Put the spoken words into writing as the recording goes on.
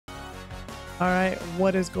All right,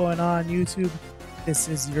 what is going on, YouTube? This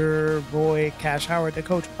is your boy Cash Howard, the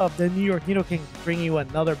coach of the New York Needle Kings, bringing you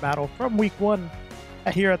another battle from Week 1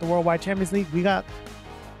 here at the Worldwide Champions League. We got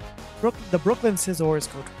the Brooklyn Scizors,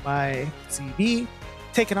 coached by CB,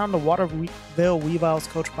 taking on the Waterville Weaviles,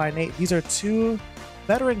 coached by Nate. These are two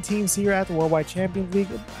veteran teams here at the Worldwide Champions League.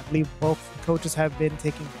 I believe both coaches have been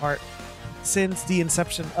taking part since the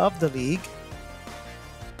inception of the league.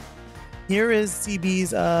 Here is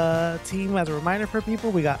CB's team as a reminder for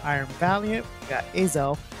people. We got Iron Valiant, we got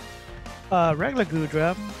Azelf, Regular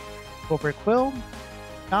Gudra, Corporate Quill,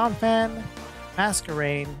 Donphan,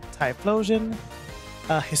 Masquerain, Typhlosion,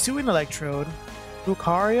 Hisuian Electrode,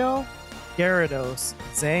 Lucario, Gyarados,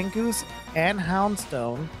 Zangoose, and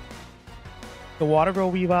Houndstone. The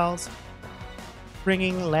Waterville Weaviles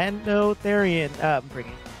bringing Landotherian,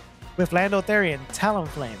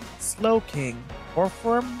 Talonflame, Slowking,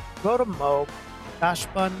 Orform, Rotom-Mow,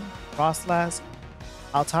 Dashbun, Frostlass,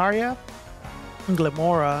 Altaria,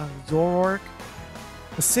 Glimora, Zoroark,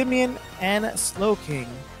 Simeon, and Slowking.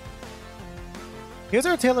 Here's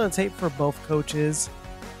our tail of the tape for both coaches.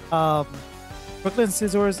 Brooklyn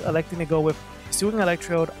Scizors electing to go with Hisuian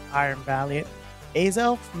Electrode, Iron Valiant,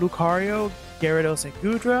 Azelf, Lucario, Gyarados, and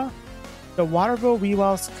Gudra. The Waterville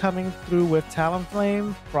Weaviles coming through with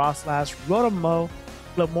Talonflame, Frostlass, Rotom-Mow,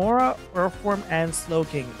 Glimora, Earthworm, and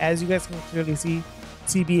Slowking. As you guys can clearly see,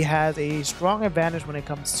 CB has a strong advantage when it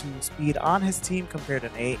comes to speed on his team compared to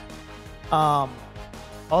Nate.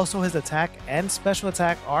 Also, his attack and special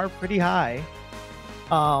attack are pretty high.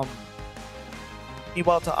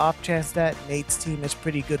 Meanwhile, to off chance that Nate's team is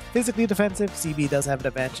pretty good physically defensive, CB does have an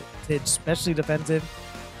advantage, especially defensive,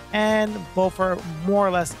 and both are more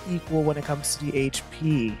or less equal when it comes to the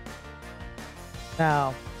HP.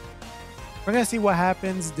 Now, we're going to see what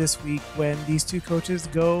happens this week when these two coaches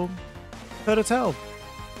go toe-to-toe.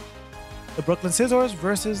 The Brooklyn Scizors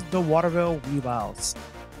versus the Waterville Weaviles.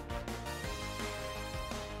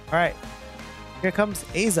 Alright, here comes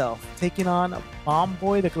Azelf taking on Bomb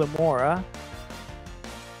Boy the Glimora.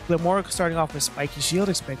 Glimora starting off with Spiky Shield,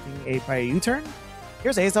 expecting a prior U-turn.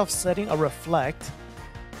 Here's Azelf setting a Reflect.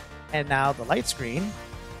 And now the Light Screen.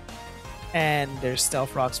 And there's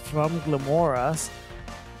Stealth Rocks from Glimora.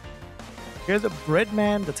 Here's the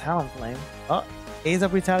Bridman, the Talonflame. Oh,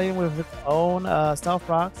 Azelf retaliating with his own Stealth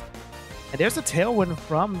Rocks. And there's a Tailwind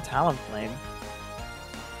from Talonflame.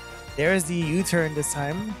 There's the U-turn this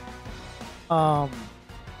time. But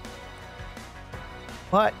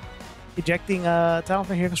ejecting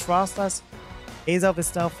Talonflame. Here comes Frostlass. Azelf is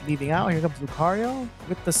Stealth leaving out. Here comes Lucario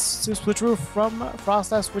with the switcheroo from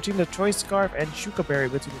Frostlass, switching the Choice Scarf and Shuka Berry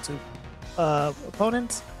between the two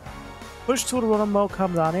opponents. Push Tool to Rotom-Mow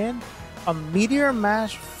comes on in. A Meteor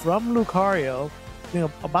Mash from Lucario,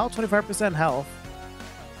 doing about 25% health.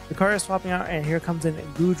 Lucario swapping out, and here comes in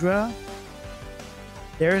Gudra.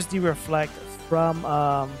 There's the Reflect from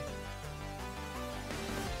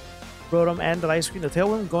Rotom and the Light Screen. The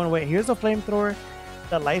Tailwind going away. Here's the Flamethrower.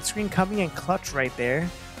 The Light Screen coming in clutch right there.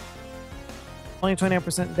 Only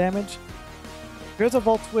 29% damage. Here's a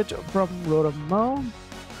Volt Switch from Rotom-Mow.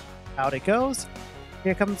 Out it goes.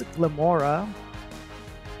 Here comes Glimora.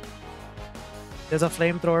 There's a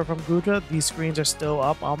Flamethrower from Gudra. These screens are still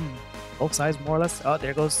up on both sides, more or less. Oh,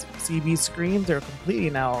 there goes CB's screens. They're completely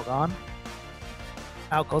now all gone.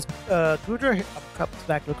 Out goes Gudra. Comes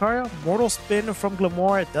back Lucario. Mortal Spin from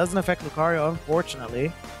Glimora. It doesn't affect Lucario,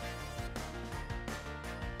 unfortunately.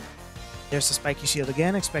 There's the Spiky Shield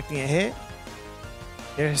again, expecting a hit.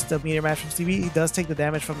 There's the Meteor Mash from CB. He does take the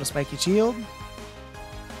damage from the Spiky Shield.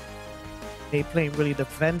 They playing really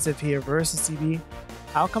defensive here versus CB.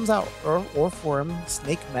 Out comes out Orform,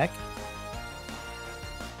 Snake Mech.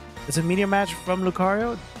 It's a Meteor Match from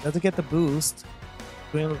Lucario. Doesn't get the boost,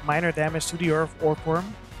 doing minor damage to the Orform.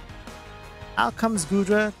 Out comes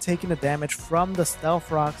Gudra, taking the damage from the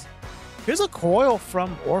Stealth Rocks. Here's a Coil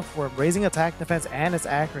from Orform, raising attack, defense, and its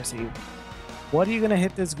accuracy. What are you going to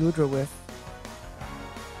hit this Gudra with?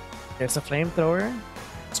 There's a Flamethrower.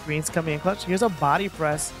 Screens coming in clutch. Here's a Body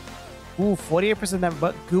Press. Ooh, 48% damage,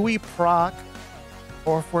 but Gooey proc.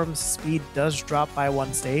 Orform's speed does drop by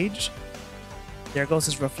 1 stage. There goes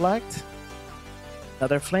his Reflect.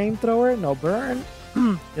 Another Flamethrower, no burn.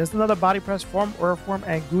 There's another Body Press from Orform,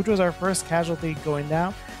 and Gudra's our first casualty going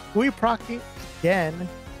down. Gooey procking again.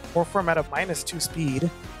 Orform at a -2 speed.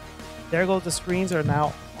 There goes the screens are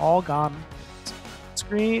now all gone.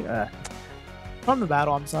 From the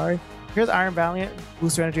battle, I'm sorry. Here's Iron Valiant,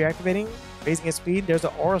 booster energy activating, raising its speed. There's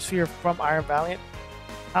the Aura Sphere from Iron Valiant.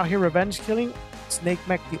 Out here, revenge killing. Snake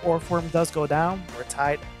Mech, the Orform does go down. We're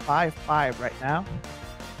tied 5-5 right now.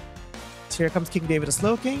 So here comes King David of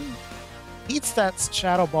Slowking. Eats that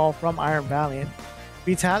Shadow Ball from Iron Valiant.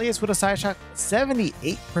 Retaliates with a side shot,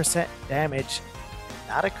 78% damage.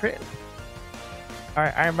 Not a crit.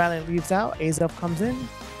 Alright, Iron Valiant leaves out. Azelf comes in.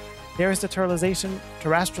 There is the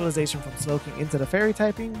terrestrialization from Slowking into the fairy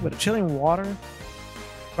typing with a Chilling Water,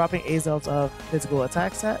 dropping Azelf's physical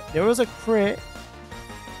attack set. There was a crit.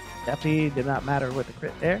 Definitely did not matter with the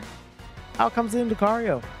crit there. Out comes in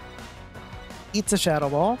Lucario. Eats a Shadow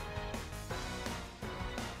Ball.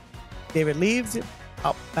 David leaves.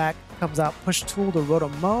 Out back comes out Push Tool to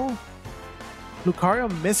Rotom-Mow. Lucario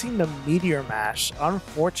missing the Meteor Mash,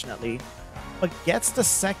 unfortunately, but gets the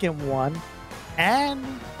second one, and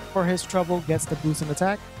for his trouble gets the boost in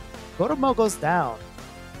attack. Rotom-Mow goes down.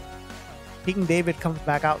 King David comes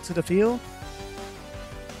back out to the field,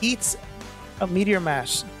 eats a Meteor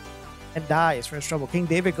Mash, and dies for his trouble. King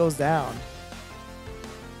David goes down.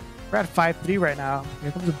 We're at 5-3 right now.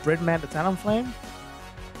 Here comes the Bridman to Talonflame.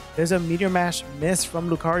 There's a Meteor Mash miss from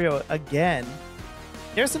Lucario again.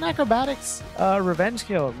 There's an Acrobatics revenge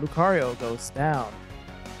kill. Lucario goes down.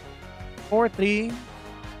 4-3.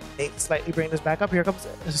 They slightly bring this back up. Here comes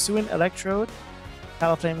Hisuian Electrode.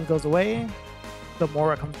 Talonflame goes away.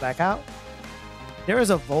 Gamora comes back out. There is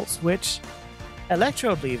a Volt Switch.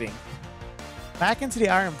 Electrode leaving. Back into the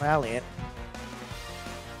Iron Valiant.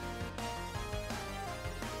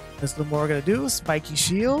 What's Gamora gonna do? Spiky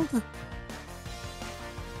Shield.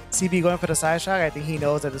 CB going for the side shot. I think he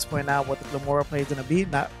knows at this point now what the Gamora play is going to be,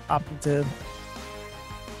 not opting to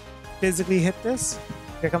physically hit this.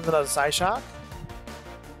 Here comes another side shot.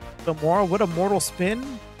 Gamora with a Mortal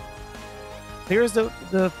Spin. Clears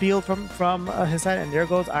the field from his side, and there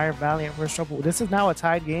goes Iron Valiant for his trouble. This is now a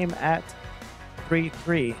tied game at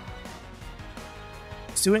 3-3.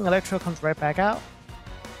 Hisuian Electro comes right back out.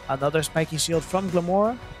 Another Spiky Shield from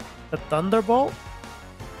Gamora. The Thunderbolt.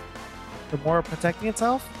 Gamora protecting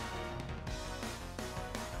itself.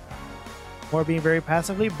 Gamora being very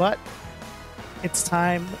passively, but its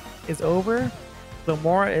time is over.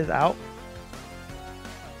 Gamora is out.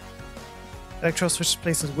 Electro switches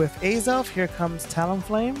places with Azelf. Here comes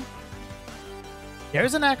Talonflame.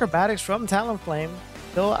 There's an Acrobatics from Talonflame.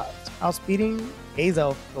 Still outspeeding.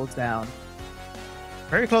 Azelf goes down.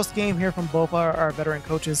 Very close game here from both our veteran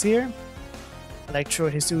coaches here.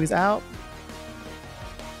 Electro Hisui's out.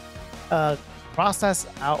 Process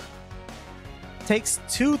out. Takes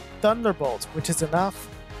 2 Thunderbolts, which is enough.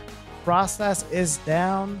 Process is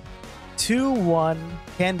down 2-1.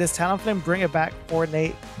 Can this Talonflame bring it back for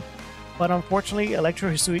Nate? But unfortunately,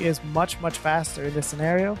 Electro Hisui is much faster in this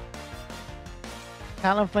scenario.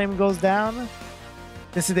 Talonflame goes down.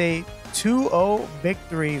 This is a 2-0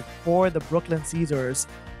 victory for the Brooklyn Scizors.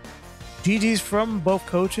 GG's from both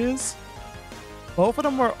coaches. Both of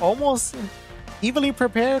them were almost evenly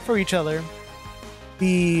prepared for each other.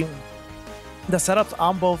 The setups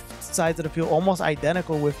on both sides of the field almost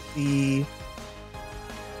identical with the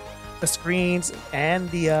screens and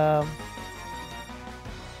the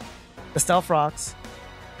stealth rocks.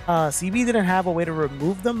 CB didn't have a way to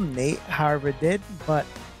remove them. Nate, however, did, but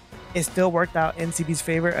it still worked out in CB's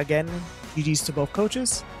favor. Again, GG's to both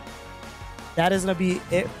coaches. That is going to be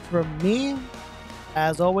it from me.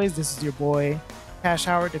 As always, this is your boy, Cash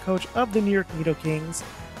Howard, the coach of the New York Nido Kings.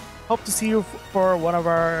 Hope to see you for one of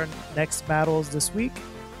our next battles this week.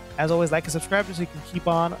 As always, like and subscribe so you can keep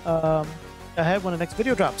on ahead when the next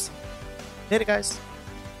video drops. Later, guys.